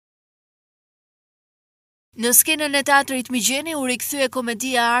Në skenën e teatrit Migjeni u rikthye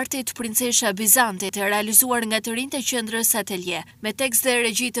komedia e artit Princesha Bizantit, e realizuar nga të rinjtë e qendrës Atelje. Me tekst dhe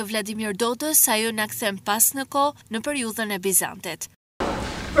regji të Vladimir Dodës, ajo na kthen pas në kohë në periudhën e Bizantit.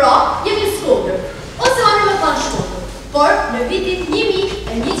 Pra, jemi Skopje, ose anë me kanë Shkodër, por në vitin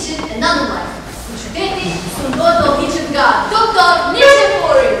 1199, ku qyteti sundohet do hiqet nga doktor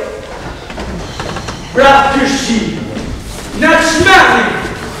Nishepori. Pra të shi, në qmeni,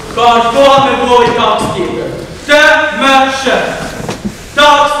 ka doa me boj taks tjetër, të më shë,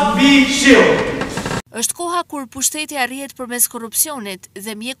 taks mbi shiu. Është koha kur pushteti arrihet përmes korrupsionit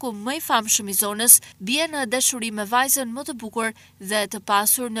dhe mjeku më i famshëm i zonës bie në dashuri me vajzën më të bukur dhe të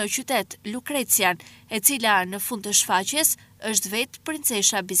pasur në qytet, Lukrecian, e cila në fund të shfaqjes është vetë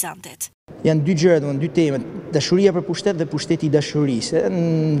Princesha Bizantit. Janë dy gjëra, dy temat, dashuria për pushtet dhe pushteti i dashurisë.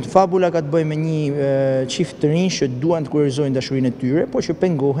 Fabula ka të bëjë me një çift të rinj që duan të kurrizojnë dashurinë e tyre, por që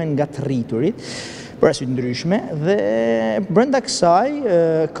pengohen nga të rriturit për arsye të ndryshme, dhe brenda kësaj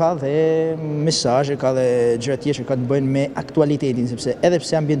ka dhe mesazhe, ka dhe gjëra tjera që ka të bëjnë me aktualitetin, sepse edhe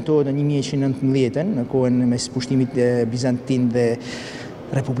pse ambientohet në 1119-ën, në kohën mes pushtimit bizantin dhe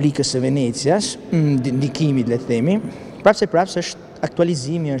Republikës së Venecias, ndikimit le të themi, prapse është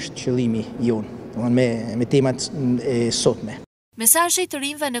aktualizimi, është qëllimi jonë, me temat e sotme. Mesazhi të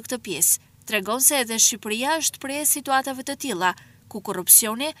rinjve në këtë pjesë tregon se edhe Shqipëria është prej situatave të tilla, ku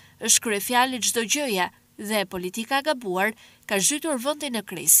korrupsioni është kryefjalë çdo gjëje dhe politika e gabuar ka zhytur vendin në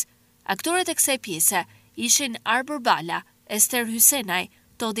krizë. Aktorët e kësaj pjese ishin Arbër Bala, Ester Hysenaj,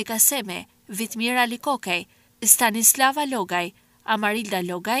 Todi Kaseme, Vitmira Likokej, Stanislava Logaj, Amarilda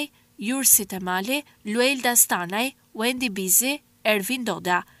Logaj, Jursi Temali, Luelda Stanaj, Wendy Bizi, Ervin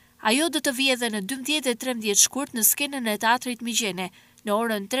Doda. Ajo do të vijë edhe në 12 e 13 shkurt në skenën e teatrit Migjeni në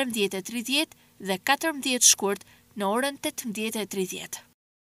orën 13:30 dhe 14 shkurt në orën 18:30.